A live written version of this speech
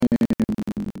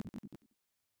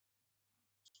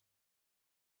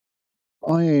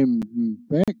I am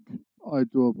back. I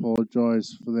do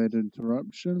apologise for that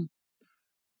interruption,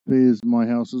 because my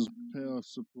house's power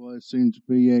supply seemed to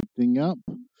be acting up.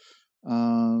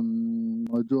 I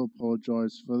do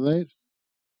apologise for that.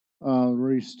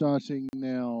 Restarting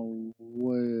now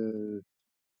with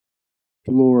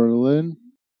Laura Lynn,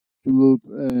 Loop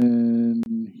and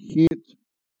Hit,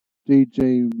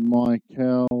 DJ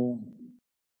Michael,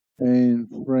 and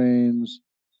Franz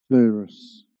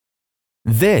Thuris.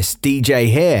 This DJ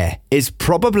here is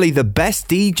probably the best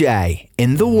DJ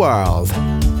in the world.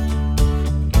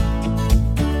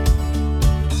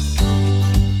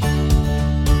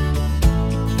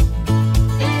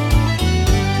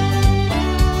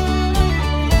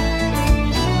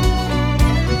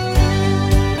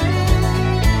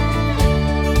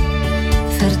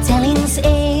 Vertel eens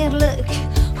eerlijk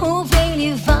hoeveel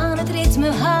je van het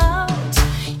ritme houdt.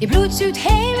 Je bloed zuigt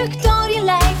hevig door je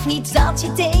lijf, niets dat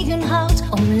je tegenhoudt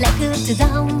om lekker te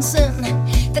dansen.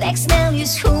 Trek snel je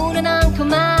schoenen aan,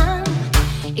 kom aan.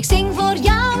 Ik zing voor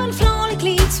jou een vrolijk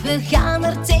lied, we gaan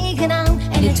er tegenaan.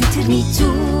 En het doet er niet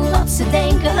toe wat ze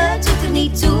denken, het doet er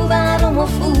niet toe waarom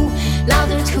of hoe. Laat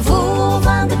het gevoel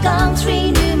van de country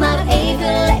nu maar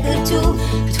even lekker toe.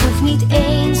 Het hoeft niet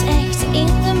eens echt in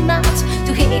de maat,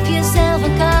 toe geef jezelf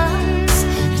een kans.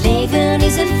 Het leven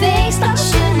is een feest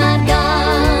als je maar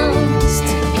danst.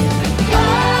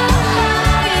 Oh,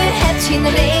 je hebt geen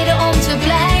reden om te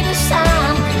blijven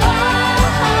staan.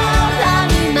 Oh, laat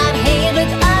nu maar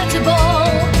heerlijk uit de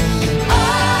bol.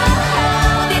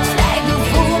 Oh, dit vrij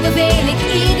gevoel beveel ik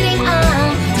iedereen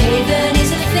aan. Het leven is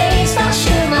een feest als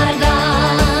je maar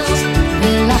danst.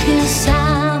 We lachen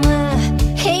samen,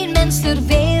 geen mens ter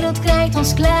wereld krijgt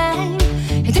ons klein.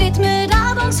 Het ritme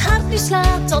dat ons hart nu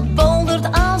slaat, dat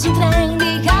boldert als een trein.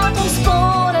 Die gaat ons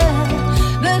sporen,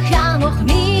 we gaan nog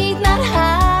niet naar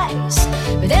huis.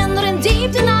 We denderen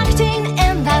diep de nacht in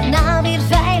en daarna weer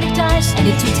veilig thuis. En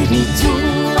het doet er niet toe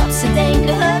wat ze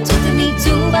denken, het doet er niet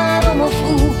toe waarom of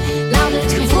hoe. Laat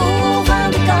het gevoel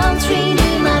van de country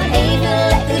nu maar even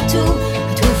lekker toe.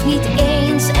 Het hoeft niet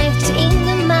eens echt in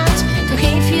de maat, toch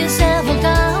geef jezelf een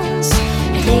kans.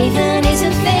 Het leven is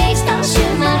een feest als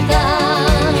je maar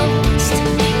danst.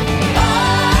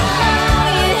 Oh,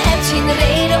 je hebt geen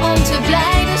reden om te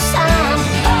blijven staan.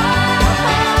 Oh,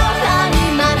 ga nu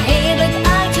maar heerlijk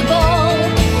uit de bol.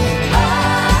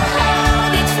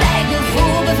 Oh, dit vrij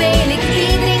gevoel beveel ik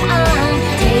iedereen aan.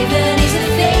 Het leven is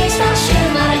een feest als je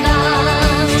maar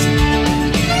danst.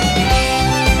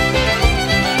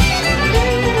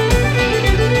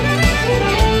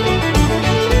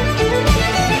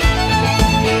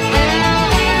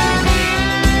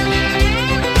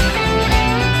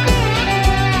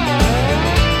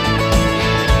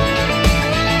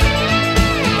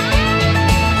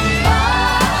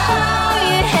 Oh,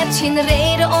 je hebt geen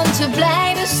reden om te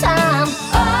blijven staan.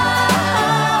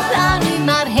 Oh, ga nu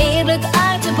maar heerlijk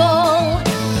uit de bol.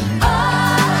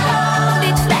 Oh,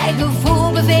 dit vrij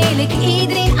gevoel beveel ik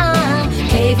iedereen aan.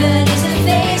 Leven is een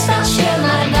feest als je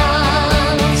maar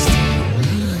danst.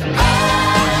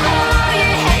 Oh, je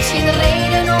hebt geen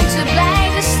reden om te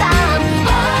blijven staan.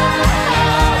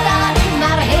 Oh, ga nu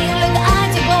maar heerlijk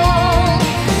uit de bol.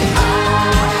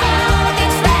 Oh,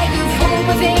 dit vrij gevoel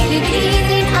beveel ik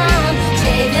iedereen aan.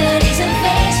 Leven is een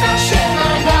feest als je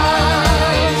maar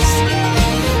danst.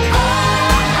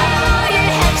 Oh, je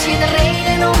hebt geen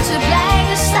reden om te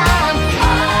blijven staan.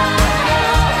 Oh,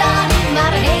 ga nu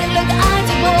maar heerlijk uit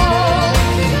de bol.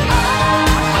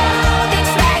 Oh, dit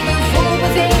vrij gevoel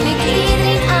beveel ik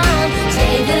iedereen aan.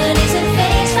 Leven is een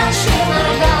feest als je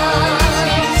maar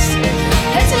danst.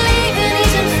 Het leven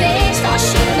is een feest als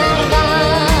je maar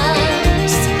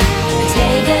danst. Het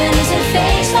leven is een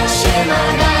feest als je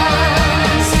maar danst.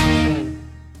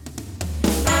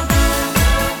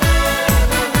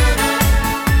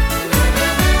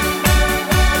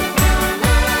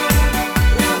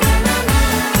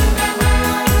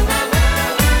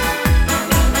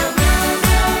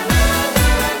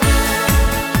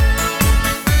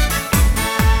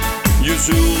 Je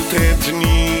zult het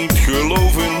niet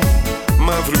geloven,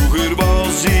 maar vroeger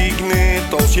was ik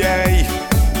net als jij.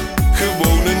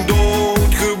 Gewoon een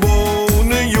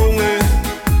doodgewone jongen,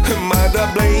 maar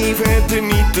daar bleef het er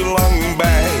niet te lang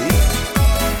bij.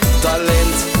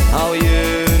 Talent hou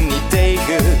je niet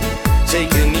tegen,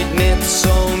 zeker niet met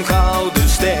zo'n gouden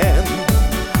stem.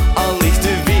 Al ligt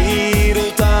de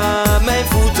wereld aan mijn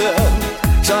voeten,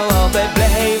 ik zal altijd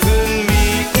blijven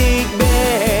wie ik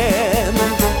ben.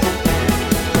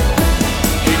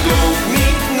 Ik loop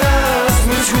niet naast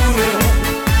mijn schoenen,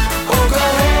 ook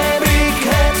al heb ik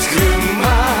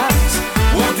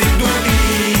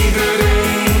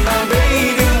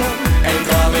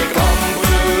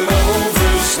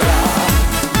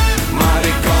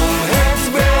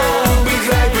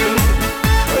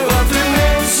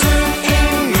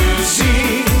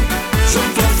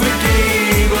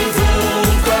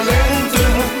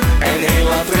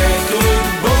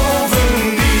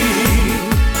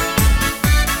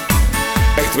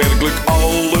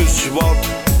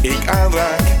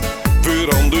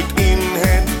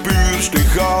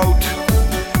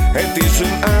Het is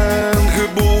een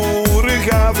aangeboren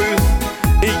gave.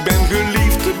 Ik ben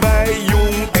geliefd bij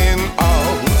jong en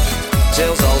oud.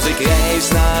 Zelfs als ik reis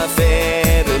naar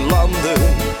verre landen,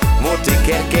 word ik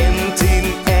herkend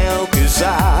in elke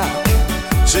zaak.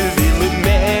 Ze willen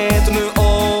met me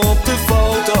op de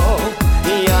foto.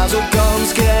 Ja, zo'n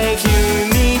kans krijg je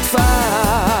niet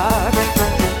vaak.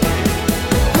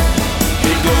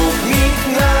 Ik loop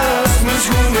niet naast mijn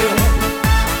schoenen,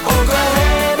 ook al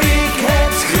heb ik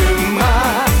het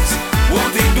gemaakt.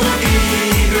 Word ik door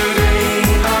iedereen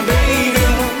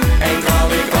aanbeden en kan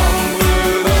ik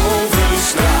amper over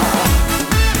straat.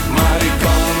 Maar ik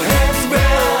kan het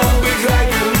wel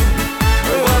begrijpen,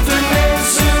 wat de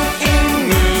mensen in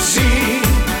me zien.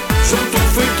 Zo'n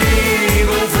toffe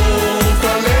kerel vol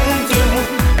talenten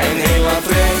en heel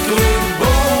aantrekkelijk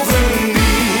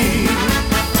bovendien.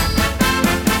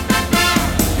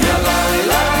 Ja la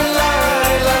la la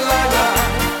la la la,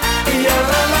 ja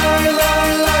la la la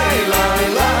la la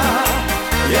la,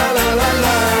 ja la la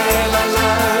la la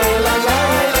la la la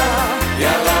la,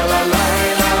 ja la la la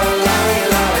la la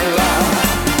la la.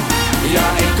 Ja,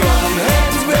 ik kan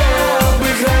het wel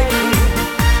begrijpen,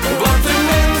 wat de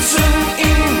mensen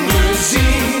in me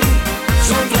zien.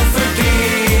 Zo'n toffe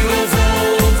kerel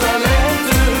vol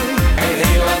talenten en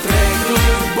heel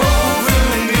aantrekkelijk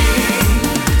bovendien.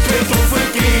 Twee toffe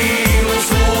kerels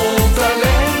vol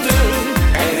talenten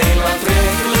en heel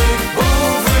aantrekkelijk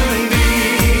bovendien.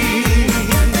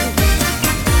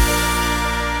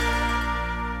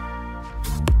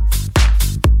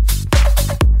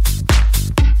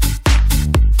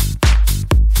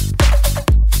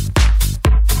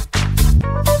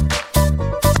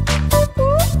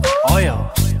 Oh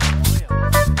ja.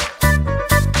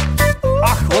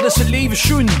 Ach, wat is het leven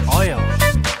schoen. Oh ja.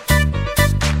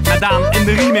 En dan in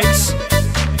de remix.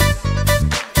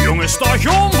 Jongens,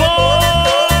 station van.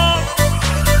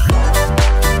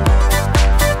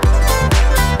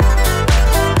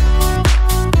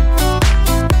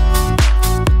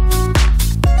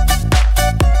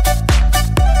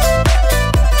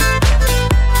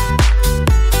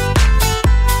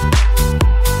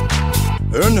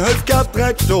 Een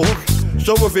huifka-tractor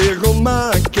zou we weer gaan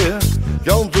maken,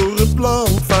 gaan door het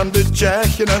land van de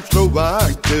Tsjechen en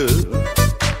Slowaken.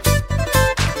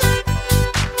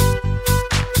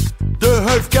 De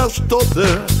huifka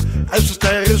stopte en zijn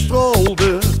sterren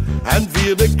straalden en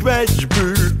via de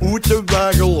kwetsbuur uit de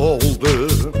wagel holde.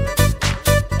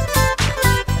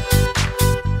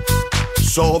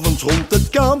 S'avonds rond het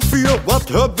kampvuur, wat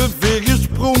hebben we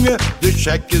gesprongen? De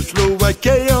Tsjechen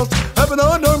Slowakiërs hebben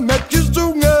daar nog met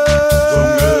gezongen.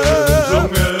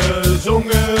 Zongen, zongen,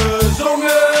 zongen,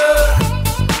 zongen.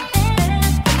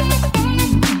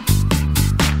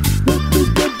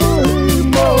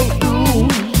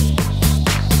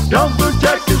 Dans de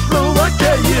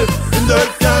Tsjechoslowakije in de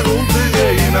jaar rond de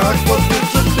Rijn. Ach, wat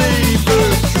is het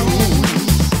leven schoen.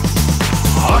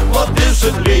 Ach, wat is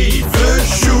het leven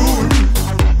schoen.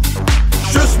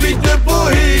 Just wie de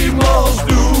bohemels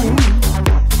doen.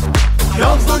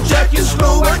 Dans de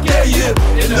Tsjechoslowakije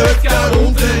in de jaar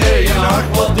rond de Rijn. Ach,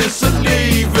 wat is het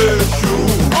leven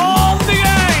schoen. On the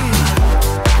gang.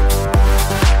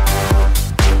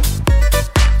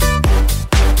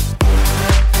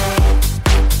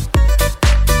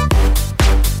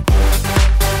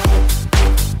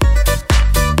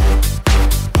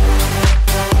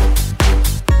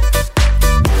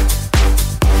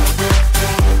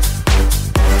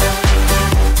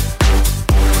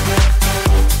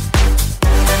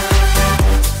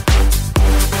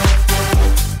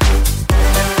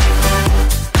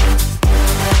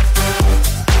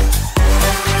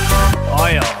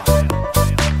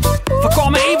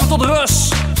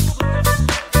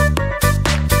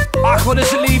 Ach, wat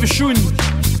is het leven schoen.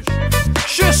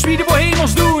 Just wie de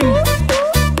bohemels doen.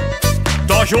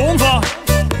 Dag Jonva.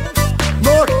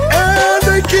 Nog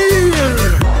een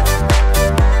keer.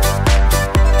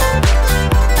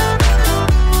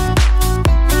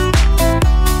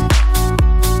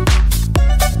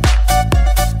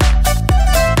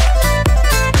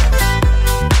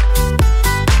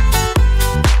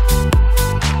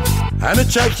 En het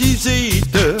Tsjechisch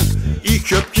eten, ik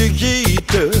heb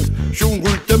gegeten, zo'n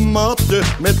goede matten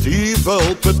met heel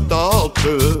veel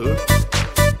pataten.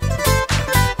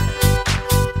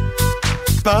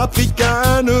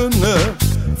 Paprika en unnen,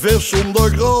 vers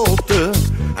zonder grote,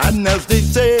 en als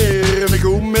dessert een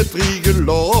goed met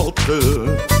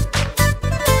rigelaten.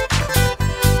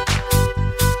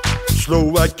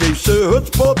 Slowakische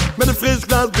hutspot met een fris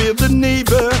glas bier de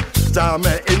neven.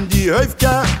 Samen in die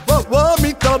huifka, wat warm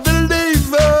ik dat de leven.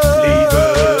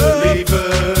 Leven,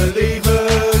 leven, leven,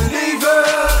 leven.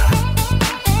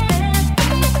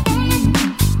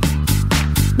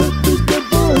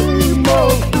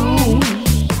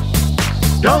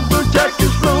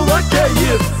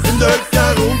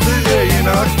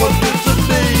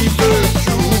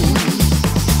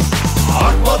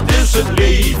 is het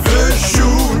leven,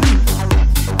 Sjoen.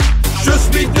 Just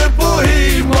niet de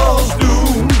bohemels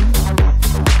doen.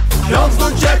 Gans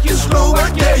door Tsjechië,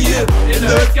 Slowakije, in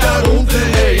de Caronte.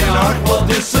 Ach, wat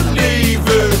is het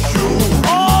leven, Sjoen.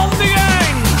 On the gang!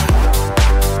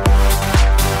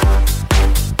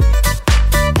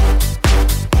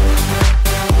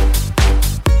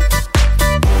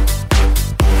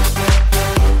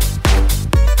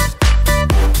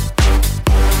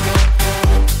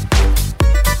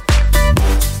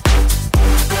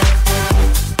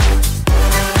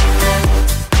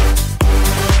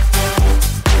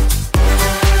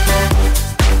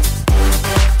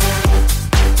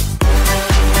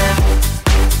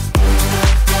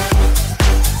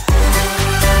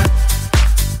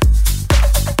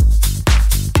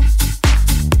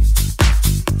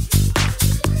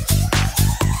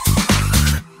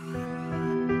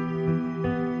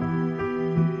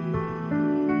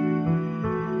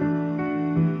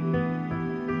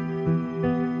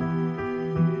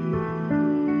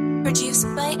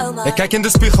 Ik kijk in de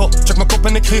spiegel, check mijn kop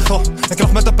en ik giechel. Ik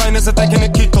lach met de pijn en zet ik in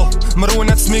een kiekel. Mijn roe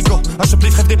net smiegel,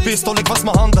 alsjeblieft geef die pistool, ik was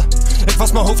mijn handen. Ik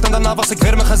was mijn hoofd en daarna was ik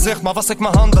weer mijn gezicht, maar was ik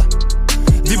mijn handen.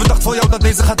 Wie bedacht voor jou dat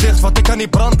deze gaat dicht, want ik kan niet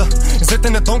branden. Je zit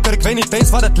in het donker, ik weet niet eens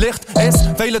waar het licht is.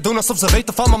 Velen doen alsof ze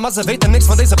weten van me, maar ze weten niks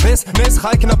van deze business.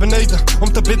 Ga ik naar beneden,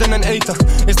 om te bidden en eten.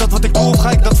 Is dat wat ik doe of ga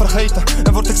ik dat vergeten?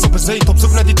 En word ik zo bezeten, op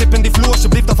zoek naar die tip in die vloer,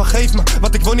 alsjeblieft dan vergeef me.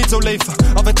 Want ik wil niet zo leven,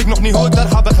 al weet ik nog niet hoe ik daar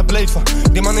ga ben gebleven.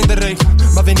 Die man in de regen,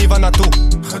 maar weet niet waar naartoe.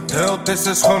 Geduld is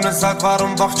een schone zaak,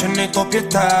 waarom wacht je niet op je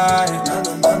tijd?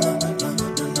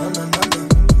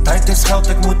 Tijd is geld,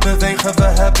 ik moet bewegen, we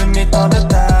hebben niet alle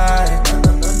tijd.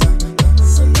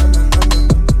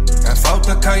 En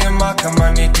fouten kan je maken,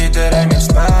 maar niet iedereen is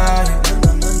bij.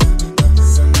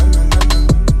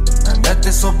 En het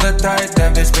is op de tijd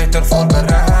en wees beter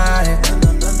voorbereid.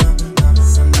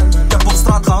 Ik heb op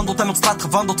straat gehandeld en op straat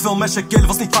gewandeld. Veel mensen killen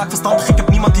was niet vaak verstandig. Ik heb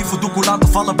niemand die voor doekoe laten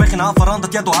vallen. Ben geen haar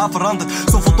veranderd, jij door haar veranderd.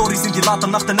 Zoveel tories in die late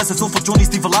nachten. En er zijn zoveel Johnny's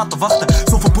die we laten wachten.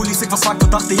 Zoveel bullies, ik was vaak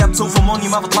verdachte. Je hebt zoveel money,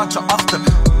 maar wat laat je achter?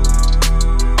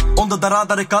 Onder de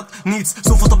radar, ik had niets.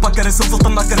 Zoveel te pakken en zoveel te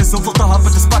nakken en zoveel te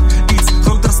happen. Dus pak iets,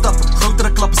 grotere stappen,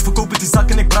 grotere klappen. Verkoop ik die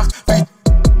zakken, ik bracht wiet.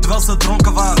 Terwijl ze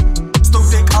dronken waren,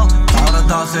 stoot ik al. Alle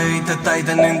dagen, hete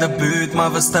tijden in de buurt,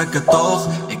 maar we stekken toch.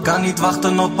 Ik kan niet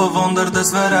wachten op een wonder,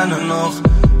 dus we rennen nog.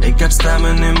 Ik heb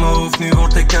stemmen in mijn hoofd, nu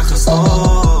word ik echt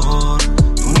gestoord.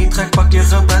 Doe niet gek, pak je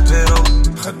gebed weer op.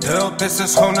 Geduld is een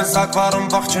schone zaak, waarom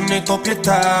wacht je niet op je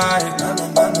tijd?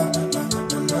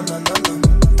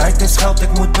 Tijd is geld,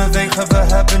 ik moet bewegen, we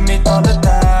hebben niet alle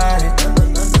tijd.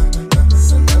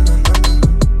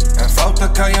 En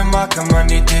fouten kan je maken, maar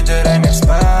niet iedereen is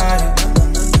bij.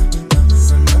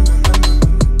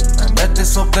 En het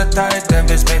is op de tijd en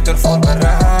wees beter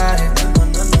voorbereid.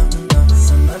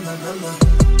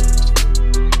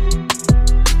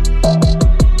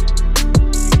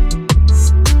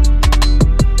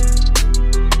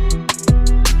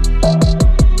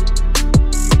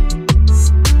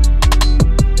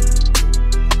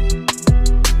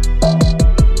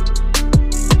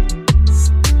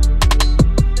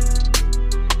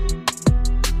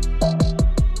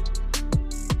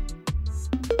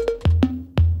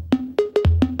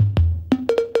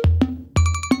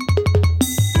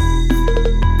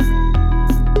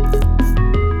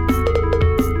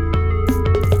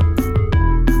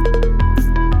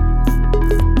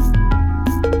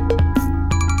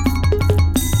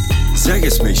 Zeg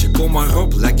eens meisje, kom maar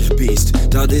op, lekker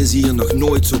beest. Dat is hier nog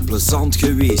nooit zo plezant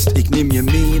geweest. Ik neem je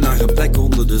mee naar een plek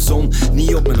onder de zon.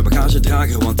 Niet op met een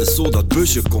bagagedrager, want het is zo dat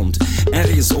busje komt.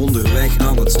 Ergens onderweg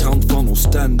aan het strand van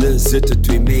Oostende zitten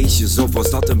twee meisjes, of was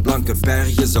dat een blanke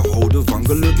bergen? Ze houden van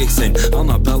gelukkig zijn,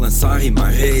 Annabel en Sari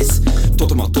Marijs.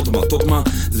 Totema,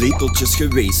 lepeltjes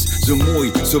geweest. Zo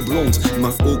mooi, zo blond,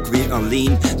 maar ook weer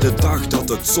alleen. De dag dat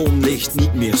het zonlicht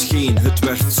niet meer scheen. Het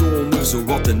werd zomer, zo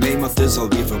wat in mei, maar het is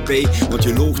alweer voorbij. Want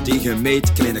je loog tegen mij,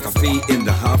 het kleine café in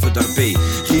de haven daarbij.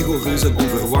 Rigoureus en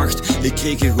onverwacht, ik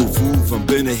kreeg een gevoel van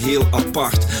binnen heel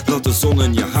apart. Laat de zon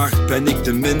in je hart, ben ik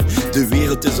de min. De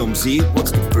wereld is om zee,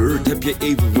 wat gebeurt? Heb je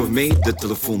even voor mij? De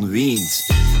telefoon weent.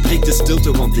 Breek de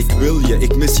stilte, want ik wil je,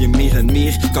 ik mis je meer en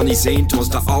meer. Kan niet zijn, het was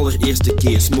de allereerste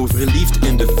keer. Smoor verliefd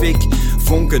in de fik,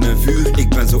 vonken en vuur. Ik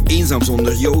ben zo eenzaam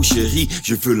zonder jou, chérie,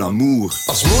 je veux l'amour.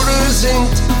 Als moeder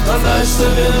zingt, dan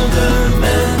luisteren de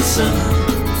mensen.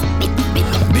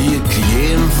 Bij het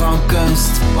creëren van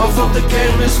kunst, of op de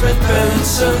kermis met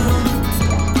mensen.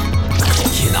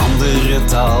 Geen andere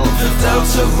taal vertelt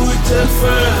zo goed het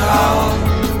verhaal.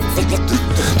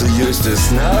 De juiste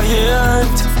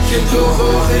snelheid, geen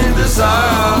doorhoog in de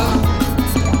zaal.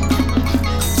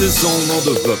 De zon op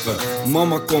de wupper,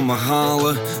 Mama, kom me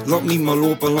halen. Laat niet maar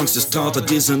lopen langs de straten.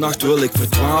 Deze nacht wil ik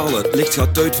verdwalen. Het licht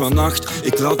gaat uit vannacht.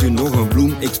 Ik laat u nog een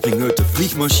bloem. Ik spring uit de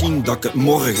vliegmachine dat ik het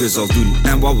morgen zal doen.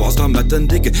 En wat was dat met een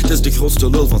dikke? Het is de grootste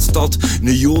lul van stad.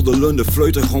 Een jodelende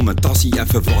fluiter, hou mijn tassie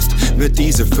even vast. Met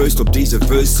deze vuist op deze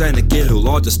vuist zijn een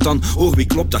kerel uit de stand. Hoor wie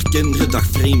klopt daar kinderen, dag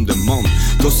vreemde man.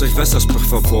 Dos cervezas per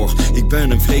favor. Ik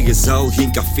ben een vrijgezel,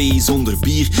 geen café zonder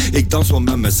bier. Ik dans wel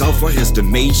met mezelf, waar is de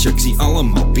meisje? Ik zie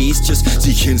allemaal beestjes,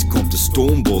 zie ginds komt de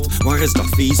stoomboot. Waar is dat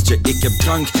feestje? Ik heb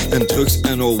drank en drugs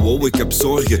en oh wow, ik heb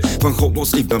zorgen. Van God los,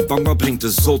 ik ben bang, maar brengt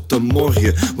de zotte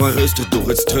morgen. Waar ruistert door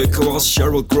het struikgewas?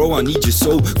 Sheryl Crow, I need you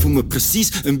so. Voel me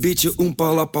precies een beetje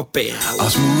oompa la paper.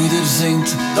 Als moeder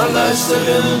zingt, dan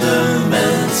luisteren de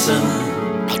mensen.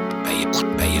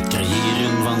 Bij het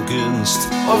creëren van kunst,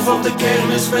 of op de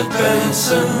kermis met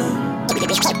pensen.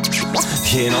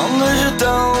 Geen andere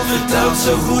taal vertelt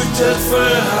zo goed het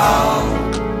verhaal.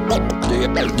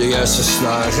 De juiste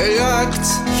snaar geraakt,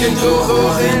 geen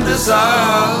droog in de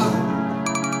zaal.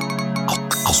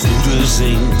 Als moeder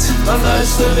zingt, dan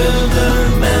luisteren de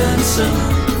mensen.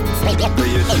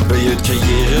 Bij het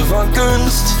creëren van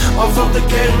kunst, of op de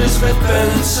kermis met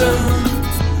pensen.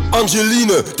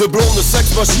 Angeline, de blonde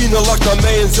seksmachine, lacht naar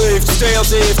mij en ze heeft stijl.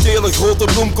 Ze heeft hele grote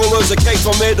bloemkollen, ze krijgt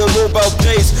van mij de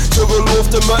Nobelprijs. Ze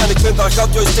geloofde me en ik vind haar gat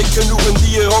juist dik genoeg in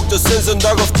die rokte. Sinds een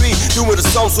dag of 2 doen we de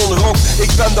Samson rock.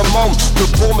 Ik ben de man, de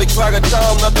bom, ik vraag het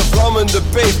aan met de vlammende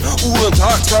peep. Oerend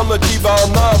hard gaan met die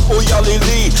banaan, oh ja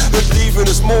lili. Het leven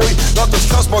is mooi, dat het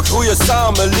gras mag groeien,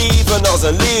 samen leven als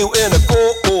een leeuw in een kooi.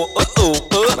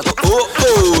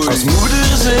 Als moeder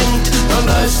zingt, dan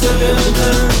luisteren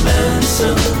de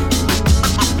mensen.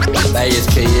 Bij het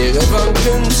creëren van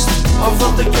kunst, of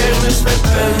op de kermis met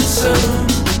pensen.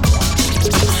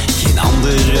 Geen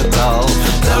andere taal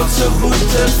vertelt zo goed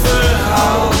het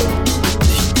verhaal.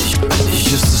 De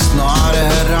juiste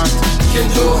snaren geraakt, geen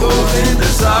droog in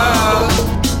de zaal.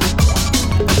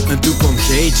 En toen kwam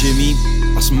jij, Jimmy,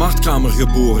 als marktkamer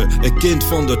geboren. Een kind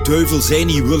van de duivel, zij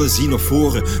niet willen zien of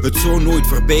horen. Het zou nooit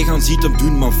voorbij gaan, ziet hem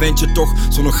doen, maar vent je toch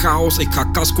zo'n chaos, ik ga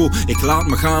casco, ik laat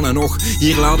me gaan en nog.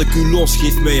 Hier laat ik u los,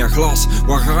 geef mij een glas.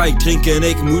 Waar ga ik drinken en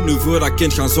ik moet nu voor dat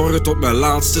kind gaan zorgen tot mijn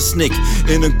laatste snik.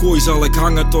 In een kooi zal ik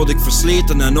hangen tot ik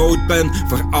versleten en oud ben.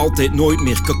 Voor altijd nooit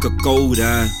meer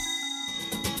code.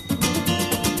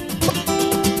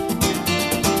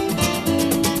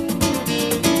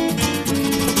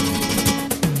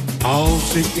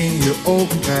 Als ik in je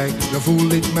ogen kijk, dan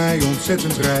voel ik mij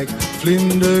ontzettend rijk.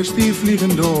 Vlinders die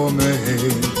vliegen door me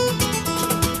heen.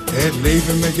 Het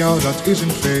leven met jou, dat is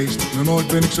een feest. Nog nooit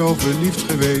ben ik zo verliefd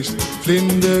geweest.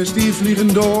 Vlinders die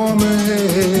vliegen door me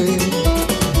heen.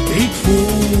 Ik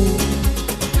voel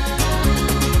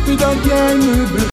dat jij me